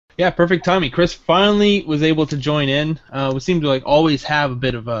Yeah, perfect timing. Chris finally was able to join in. We seem to like always have a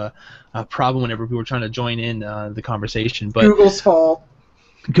bit of a problem whenever people were trying to join in the conversation, but Google's fault.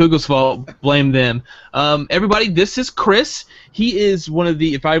 Google's fault. Blame them. Everybody, this is Chris. He is one of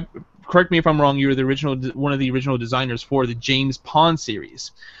the. If I correct me if I'm wrong, you're the original one of the original designers for the James Pond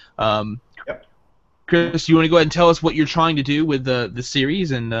series. Um, Yep. Chris, you want to go ahead and tell us what you're trying to do with the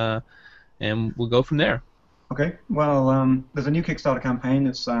series, and we'll go from there. Okay. Well, there's a new Kickstarter campaign.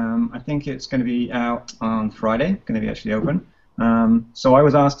 It's I think it's going to be out on Friday. Going to be actually open. So I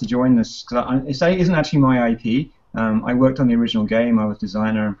was asked to join this because it isn't actually my IP. I worked on the original game. I was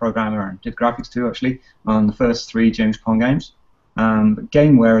designer and programmer and did graphics too, actually, on the first three James Pond games. But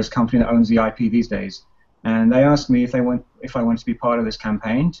Gameware is a company that owns the IP these days, and they asked me if I wanted to be part of this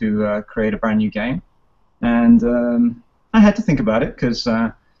campaign to create a brand new game, and I had to think about it because.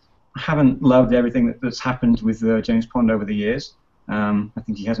 I haven't loved everything that's happened with James Pond over the years. I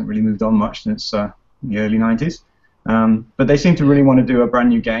think he hasn't really moved on much since the early 90s. But they seem to really want to do a brand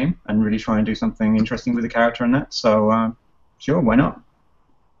new game and really try and do something interesting with the character in that. So, sure, why not?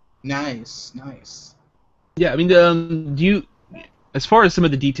 Nice, nice. Yeah, I mean, do you, as far as some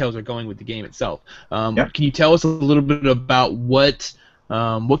of the details are going with the game itself, Yeah. can you tell us a little bit about what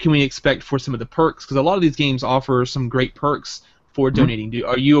can we expect for some of the perks? Because a lot of these games offer some great perks for Mhm. donating.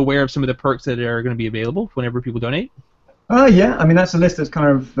 Are you aware of some of the perks that are going to be available whenever people donate? Yeah, I mean, that's a list that's kind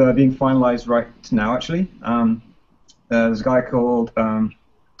of being finalized right now, actually. There's a guy called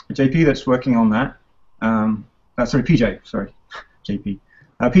JP that's working on that. Sorry, PJ, sorry, JP.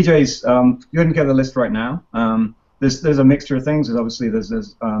 PJ's putting together the list right now. There's a mixture of things.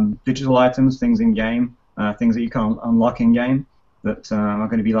 There's digital items, things in game, things that you can unlock in game that are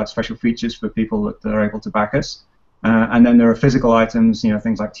going to be like special features for people that are able to back us. And then there are physical items,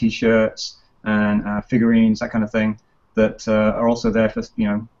 things like T-shirts and figurines, that kind of thing, that are also there for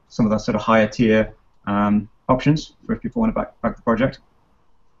some of the sort of higher tier options for if people want to back the project.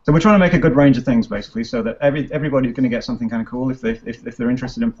 So we're trying to make a good range of things basically, so that everybody's going to get something kind of cool if they're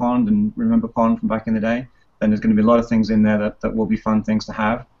interested in Pond and remember Pond from back in the day. Then there's going to be a lot of things in there that will be fun things to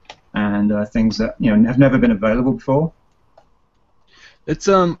have, and things that have never been available before. It's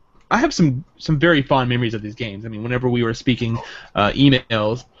I have some very fond memories of these games. I mean, whenever we were speaking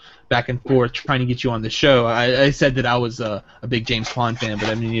emails back and forth trying to get you on the show, I said that I was a big James Pond fan, but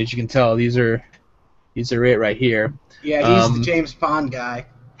I mean, as you can tell, these are it right here. Yeah, he's the Um, James Pond guy.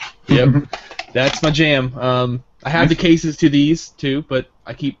 yep, that's my jam. I have the Nice. cases to these too, but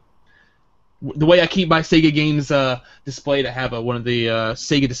the way I keep my Sega games displayed, I have one of the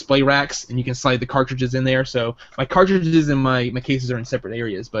Sega display racks, and you can slide the cartridges in there. So my cartridges and my cases are in separate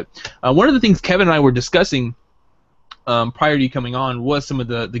areas. But one of the things Kevin and I were discussing prior to you coming on was some of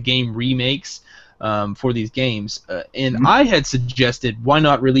the game remakes for these games. And Mhm. I had suggested why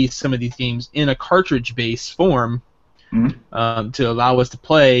not release some of these games in a cartridge-based form Mhm. to allow us to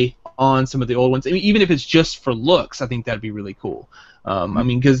play on some of the old ones. I mean, even if it's just for looks, I think that'd be really cool. I Mhm.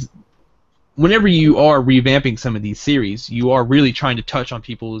 mean, because whenever you are revamping some of these series, you are really trying to touch on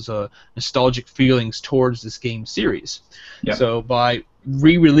people's nostalgic feelings towards this game series. Yeah. So by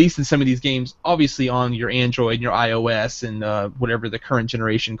re-releasing some of these games, obviously on your Android and your iOS and whatever the current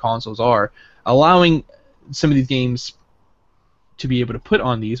generation consoles are, allowing some of these games to be able to put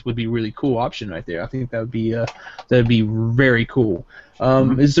on these would be a really cool option right there. I think that would be very cool.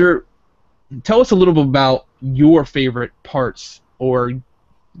 Mhm. Is there? Tell us a little bit about your favorite parts or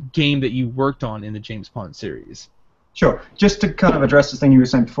game that you worked on in the James Pond series. Sure. Just to kind of address the thing you were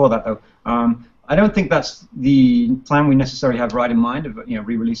saying before that, though, I don't think that's the plan we necessarily have right in mind of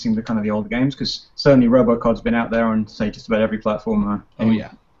re-releasing the kind of the older games, because certainly RoboCod's been out there on say just about every platform Oh you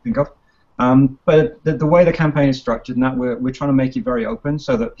yeah. think of. But the way the campaign is structured, and that we're trying to make it very open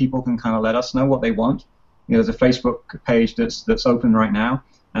so that people can kind of let us know what they want. There's a Facebook page that's open right now,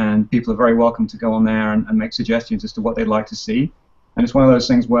 and people are very welcome to go on there and make suggestions as to what they'd like to see. And it's one of those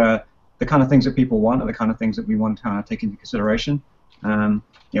things where the kind of things that people want are the kind of things that we want to kind of take into consideration.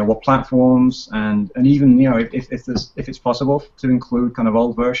 What platforms and even if it's possible to include kind of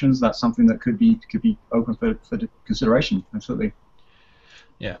old versions, that's something that could be open for consideration. Absolutely.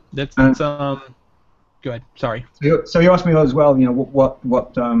 Yeah. That's And Go ahead. Sorry. so you asked me as well, what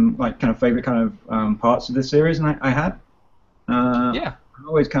like kind of favorite kind of parts of this series, and I had. Yeah. I'm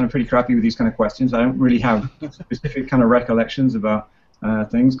always kind of pretty crappy with these kind of questions. I don't really have specific kind of recollections about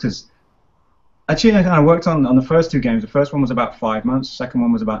things because actually I kind of worked on the first two games. The first one was about 5 months. The second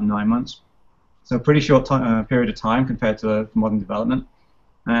one was about 9 months. So a pretty short period of time compared to modern development.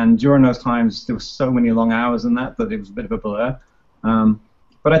 And during those times, there were so many long hours in that it was a bit of a blur.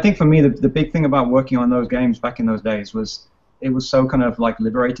 But I think for me, the big thing about working on those games back in those days was it was so kind of like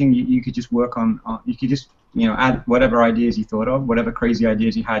liberating. You could just work on you could just add whatever ideas you thought of, whatever crazy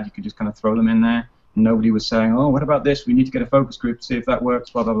ideas you had, you could just kind of throw them in there. And nobody was saying, oh, what about this? We need to get a focus group to see if that works.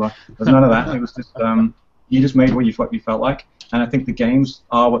 Blah blah blah. There was none of that. It was just you just made what you felt like. And I think the games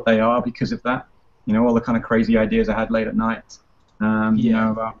are what they are because of that. All the kind of crazy ideas I had late at night. About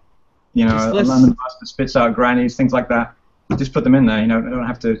a London bus that spits out grannies, things like that. Just put them in there. I don't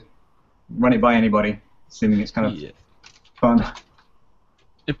have to run it by anybody, assuming it's kind of fun.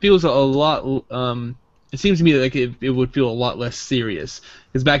 It feels a lot. It seems to me like it would feel a lot less serious.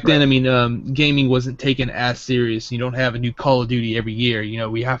 Because back then, I mean, gaming wasn't taken as serious. You don't have a new Call of Duty every year.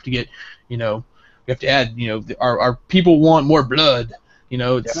 We have to get, we have to add, our people want more blood.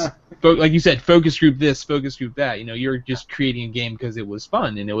 It's like you said, focus group this, focus group that. You're just creating a game because it was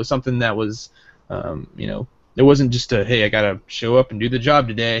fun and it was something that was, it wasn't just a hey, I gotta show up and do the job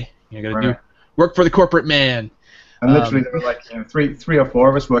today. I gotta do work for the corporate man. And literally, there were like three or four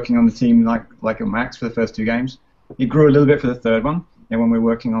of us working on the team, like a max for the first 2 games. It grew a little bit for the third one. And when we were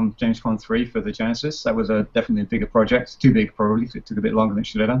working on James Pond 3 for the Genesis, that was definitely a bigger project. Too big probably, so it took a bit longer than it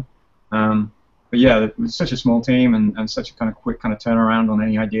should have done. But yeah, it was such a small team and such a kind of quick kind of turnaround on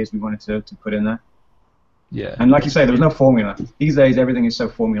any ideas we wanted to put in there. Yeah. And like you say, there was no formula. These days, everything is so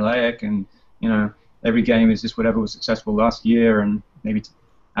formulaic, and every game is just whatever was successful last year, and maybe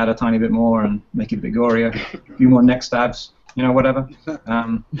add a tiny bit more and make it a bit gorier, a few more neck stabs, whatever.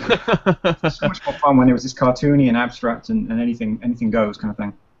 It's so much more fun when it was just cartoony and abstract and anything goes kind of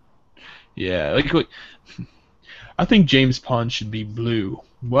thing. Yeah, like I think James Pond should be blue.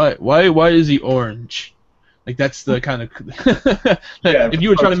 Why is he orange? Like that's the kind of if you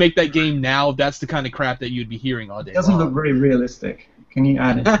were trying to make that game now, that's the kind of crap that you'd be hearing all day. It doesn't look very realistic. Can you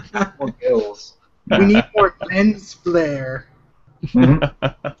add more gills? We need more lens flare.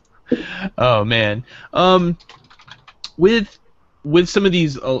 Oh man, with some of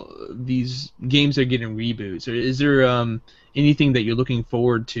these games that are getting reboots, or is there anything that you're looking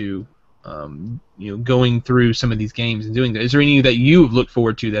forward to? Going through some of these games and doing that. Is there any that you've looked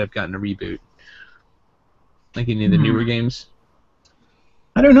forward to that have gotten a reboot? Like any of the newer games?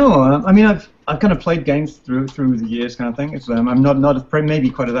 I don't know. I mean, I've kind of played games through the years, kind of thing. It's, I'm not maybe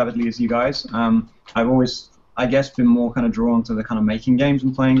quite as avidly as you guys. I've always, I guess, been more kind of drawn to the kind of making games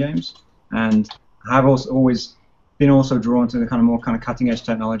and playing games, and I've also always been drawn to the kind of more kind of cutting edge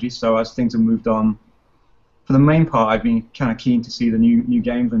technology. So as things have moved on, for the main part, I've been kind of keen to see the new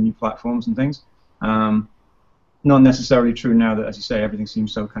games and new platforms and things. Not necessarily true now that, as you say, everything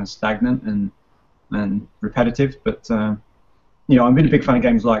seems so kind of stagnant and repetitive. But I've been a big fan of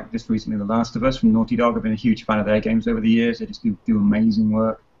games like just recently, The Last of Us from Naughty Dog. I've been a huge fan of their games over the years. They just do amazing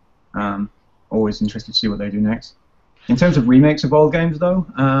work. Always interested to see what they do next. In terms of remakes of old games, though,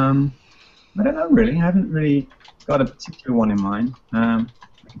 I don't know really. I haven't really got a particular one in mind I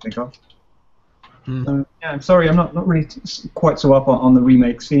can think of. Yeah, I'm sorry, I'm not really quite so up on the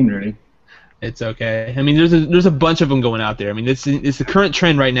remake scene, really. It's okay. I mean, there's a bunch of them going out there. I mean, it's the current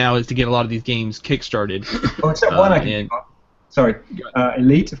trend right now is to get a lot of these games kickstarted. Oh, except one I can think of. Sorry,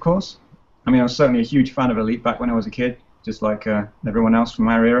 Elite, of course. I mean, I was certainly a huge fan of Elite back when I was a kid, just like everyone else from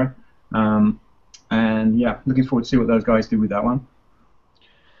our era. And yeah, looking forward to see what those guys do with that one.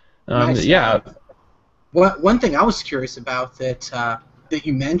 Nice. Yeah. One thing I was curious about that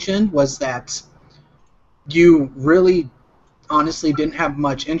you mentioned was that you really honestly didn't have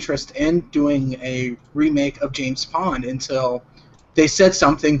much interest in doing a remake of James Pond until they said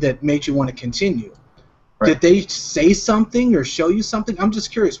something that made you want to continue. Right. Did they say something or show you something? I'm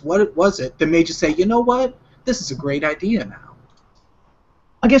just curious, what was it that made you say, you know what, this is a great idea now?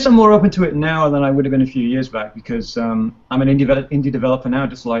 I guess I'm more open to it now than I would have been a few years back because I'm an indie developer now,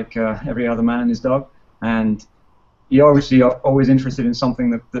 just like every other man and his dog. And you're obviously always interested in something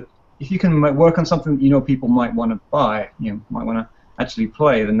that if you can work on something that people might want to buy, might want to actually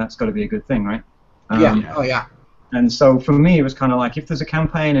play, then that's got to be a good thing, right? Yeah. Oh yeah. And so for me, it was kind of like if there's a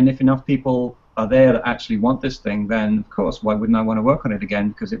campaign and if enough people are there that actually want this thing, then of course, why wouldn't I want to work on it again?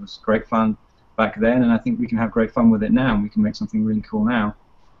 Because it was great fun back then, and I think we can have great fun with it now, and we can make something really cool now.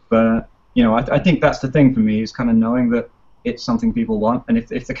 But I think that's the thing for me is kind of knowing that it's something people want, and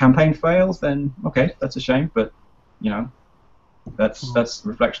if the campaign fails, then okay, that's a shame. But that's a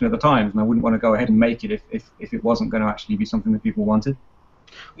reflection of the times, and I wouldn't want to go ahead and make it if it wasn't going to actually be something that people wanted.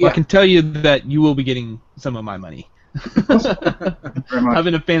 Well, I can tell you that you will be getting some of my money. I've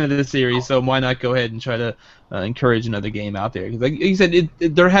been a fan of this series, so why not go ahead and try to encourage another game out there? Because like you said,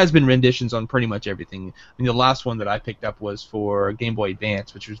 there has been renditions on pretty much everything. I mean, the last one that I picked up was for Game Boy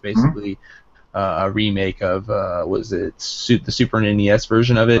Advance, which was basically a remake of was it the Super NES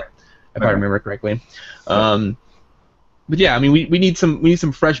version of it, if I remember correctly. But yeah, I mean, we need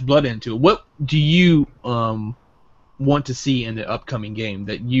some fresh blood into it. What do you want to see in the upcoming game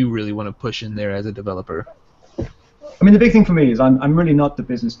that you really want to push in there as a developer? I mean, the big thing for me is I'm really not the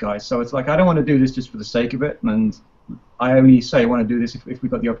business guy, so it's like I don't want to do this just for the sake of it, and I only say I want to do this if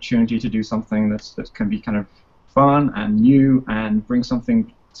we've got the opportunity to do something that can be kind of fun and new and bring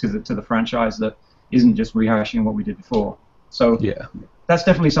something to the franchise that isn't just rehashing what we did before. So yeah, that's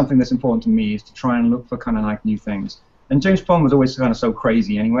definitely something that's important to me, is to try and look for kind of like new things. And James Pond was always kind of so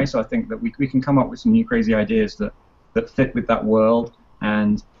crazy anyway, so I think that we can come up with some new crazy ideas that fit with that world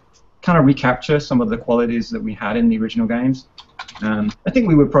and kind of recapture some of the qualities that we had in the original games. I think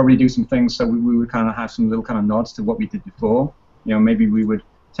we would probably do some things so we would kind of have some little kind of nods to what we did before. You know, maybe we would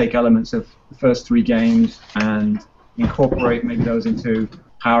take elements of the first 3 games and incorporate maybe those into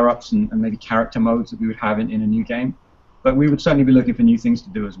power-ups and maybe character modes that we would have in a new game. But we would certainly be looking for new things to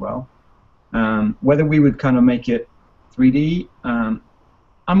do as well. Whether we would kind of make it 3D, I'm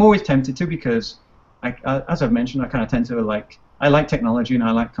always tempted to, because as I've mentioned, I kind of tend to I like technology, and I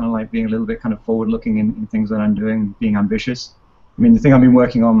like kind of like being a little bit kind of forward-looking in things that I'm doing, being ambitious. I mean, the thing I've been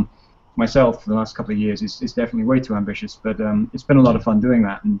working on myself for the last couple of years is definitely way too ambitious, but it's been a lot of fun doing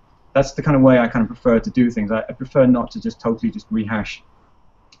that, and that's the kind of way I kind of prefer to do things. I prefer not to just totally just rehash,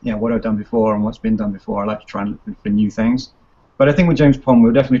 you know, what I've done before and what's been done before. I like to try and look for new things. But I think with James Pond,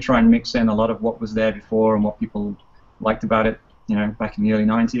 we'll definitely try and mix in a lot of what was there before and what people liked about it, you know, back in the early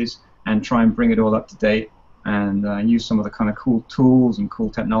 90s, and try and bring it all up to date, and use some of the kind of cool tools and cool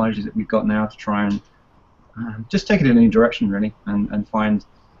technologies that we've got now to try and just take it in a new direction, really, and find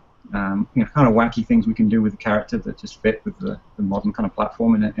you know, kind of wacky things we can do with the character that just fit with the modern kind of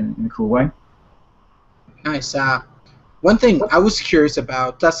platform in a cool way. Nice. One thing I was curious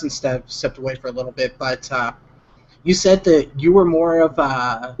about, Dustin stepped away for a little bit, but you said that you were more of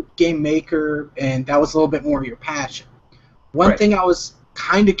a game maker, and that was a little bit more your passion. One thing I was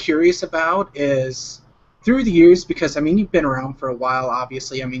kind of curious about is, through the years, because, I mean, you've been around for a while,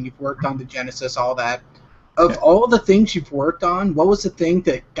 obviously. I mean, you've worked on the Genesis, all that. Of all the things you've worked on, what was the thing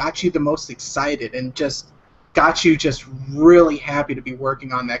that got you the most excited and just got you just really happy to be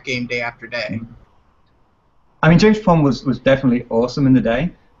working on that game day after day? I mean, James Pond was definitely awesome in the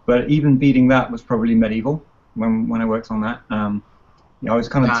day, but even beating that was probably Medieval when I worked on that. You know, I was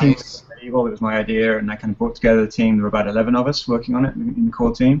kind of team Medieval. It was my idea, and I kind of brought together the team. There were about 11 of us working on it in the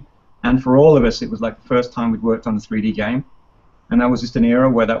core team. And for all of us, it was like the first time we'd worked on a 3D game. And that was just an era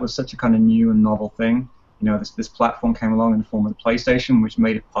where that was such a kind of new and novel thing. You know, this platform came along in the form of the PlayStation, which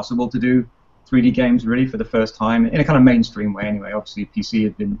made it possible to do 3D games really for the first time, in a kind of mainstream way anyway. Obviously, PC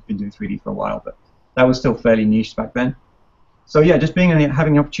had been doing 3D for a while, but that was still fairly niche back then. So yeah, just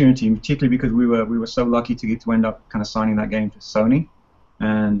having the opportunity, particularly because we were so lucky to get to end up kind of signing that game to Sony,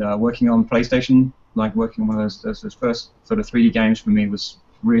 and working on PlayStation, like working on one of those first sort of 3D games for me was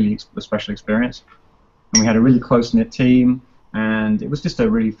really a special experience. And we had a really close-knit team, and it was just a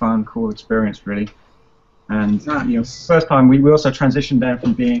really fun, cool experience, really. And you know, first time we also transitioned down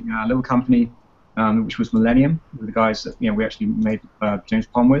from being a little company, which was Millennium, with the guys that, you know, we actually made James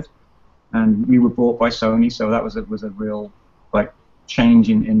Pond with, and we were bought by Sony, so that was a real like change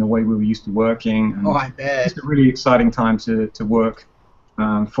in the way we were used to working. And I bet. It's a really exciting time to work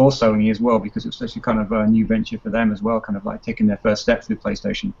for Sony as well, because it was such a kind of a new venture for them as well, kind of like taking their first steps with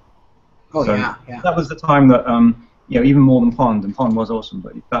PlayStation. Oh, so yeah. That was the time that, you know, even more than Pond, and Pond was awesome,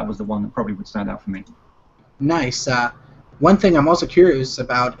 but that was the one that probably would stand out for me. Nice. One thing I'm also curious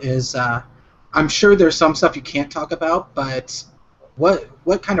about is, I'm sure there's some stuff you can't talk about, but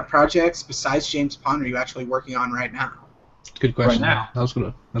what kind of projects besides James Pond are you actually working on right now? Good question. Right now. That's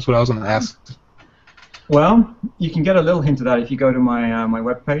what I was gonna ask. Well, you can get a little hint of that if you go to my my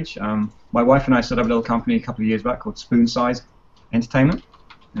webpage. My wife and I set up a little company a couple of years back called Spoonsize Entertainment,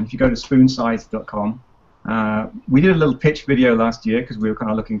 and if you go to spoonsize.com, we did a little pitch video last year because we were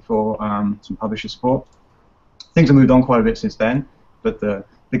kind of looking for some publisher support. Things have moved on quite a bit since then, but the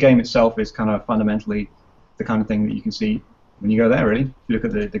game itself is kind of fundamentally the kind of thing that you can see when you go there, really. If you look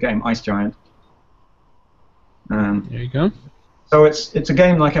at the game, Ice Giant. There you go. So it's a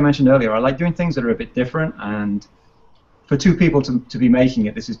game, like I mentioned earlier, I like doing things that are a bit different, and for 2 people to be making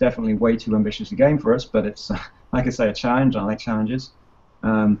it, this is definitely way too ambitious a game for us, but it's, like I say, a challenge. I like challenges.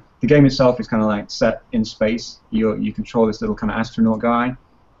 The game itself is kind of like set in space. You control this little kind of astronaut guy,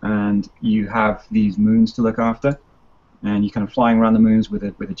 and you have these moons to look after, and you're kind of flying around the moons with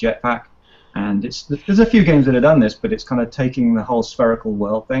a jetpack. And there's a few games that have done this, but it's kind of taking the whole spherical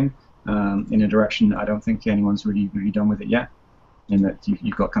world thing in a direction I don't think anyone's really done with it yet. In that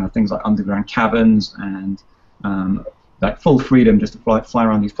you've got kind of things like underground caverns and like full freedom just to fly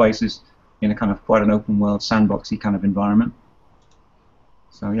around these places. in a kind of quite an open world, sandboxy kind of environment.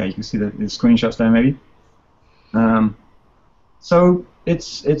 So yeah, you can see the screenshots there maybe. So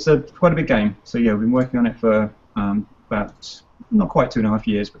it's quite a big game. So yeah, we've been working on it for about not quite 2.5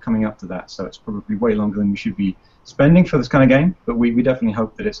 years, but coming up to that. So it's probably way longer than we should be spending for this kind of game. But we definitely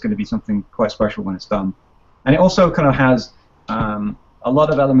hope that it's going to be something quite special when it's done. And it also kind of has a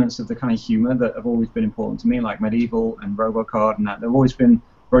lot of elements of the kind of humor that have always been important to me, like Medieval and Robocard and that. They've always been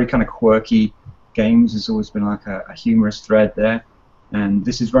very kind of quirky games. There's always been like a humorous thread there. And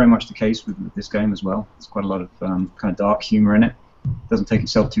this is very much the case with this game as well. There's quite a lot of kind of dark humor in it. It doesn't take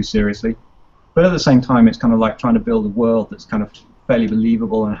itself too seriously. But at the same time, it's kind of like trying to build a world that's kind of fairly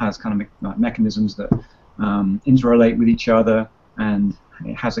believable and has kind of mechanisms that interrelate with each other, and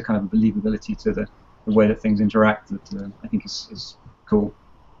it has a kind of believability to the way that things interact that I think is cool.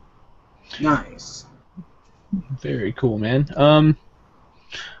 Nice. Very cool, man.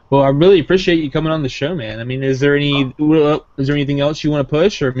 Well, I really appreciate you coming on the show, man. I mean, is there anything else you want to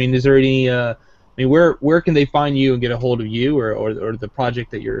push, or I mean, is there any? I mean, where can they find you and get a hold of you, or the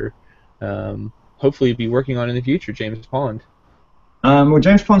project that you're hopefully be working on in the future, James Pond? Well,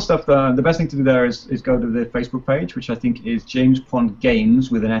 James Pond stuff. The best thing to do there is go to the Facebook page, which I think is James Pond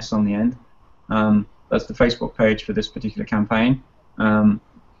Games with an S on the end. That's the Facebook page for this particular campaign.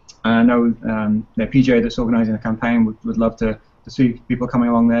 I know PJ that's organising the campaign would love to see people coming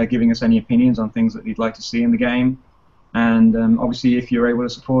along there giving us any opinions on things that you'd like to see in the game. And obviously, if you're able to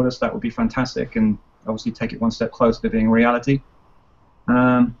support us, that would be fantastic, and obviously take it one step closer to being a reality.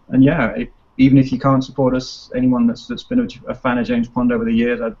 And yeah, even if you can't support us, anyone that's been a fan of James Pond over the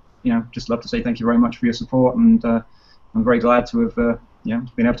years, I'd just love to say thank you very much for your support, and I'm very glad to have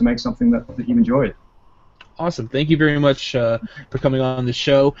been able to make something that you've enjoyed. Awesome. Thank you very much for coming on the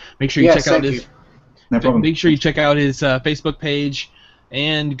show. Make sure you check out his. No problem. Make sure you check out his Facebook page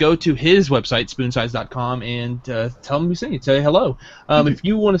and go to his website, spoonsize.com, and tell him we sent you. Say hello. If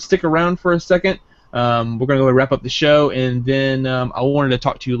you want to stick around for a second, we're going to go wrap up the show, and then I wanted to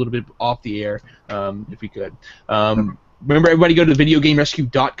talk to you a little bit off the air, if we could. Remember, everybody go to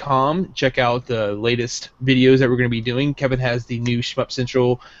videogamerescue.com. Check out the latest videos that we're going to be doing. Kevin has the new Shmup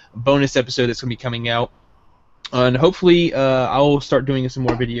Central bonus episode that's going to be coming out. And hopefully I will start doing some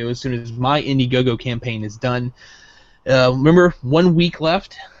more videos as soon as my Indiegogo campaign is done. Remember, 1 week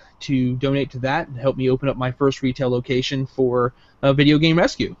left to donate to that and help me open up my first retail location for Video Game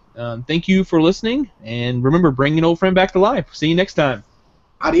Rescue. Thank you for listening, and remember, bring an old friend back to life. See you next time.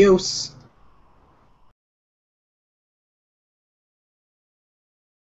 Adios.